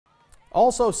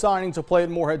Also signing to play at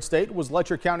Morehead State was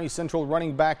Letcher County Central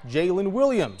running back Jalen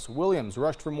Williams. Williams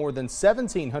rushed for more than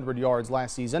 1,700 yards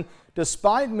last season,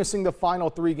 despite missing the final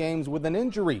 3 games with an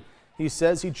injury. He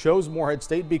says he chose Morehead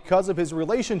State because of his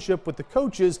relationship with the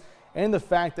coaches and the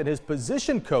fact that his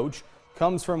position coach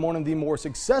comes from one of the more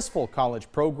successful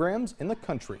college programs in the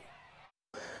country.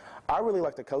 I really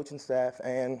like the coaching staff,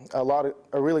 and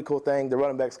a really cool thing, the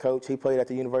running backs coach, he played at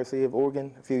the University of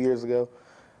Oregon a few years ago.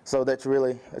 So that's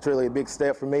really a big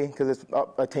step for me because it's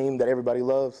a team that everybody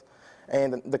loves.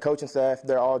 And the coaching staff,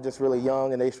 they're all just really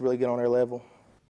young and they just really get on their level.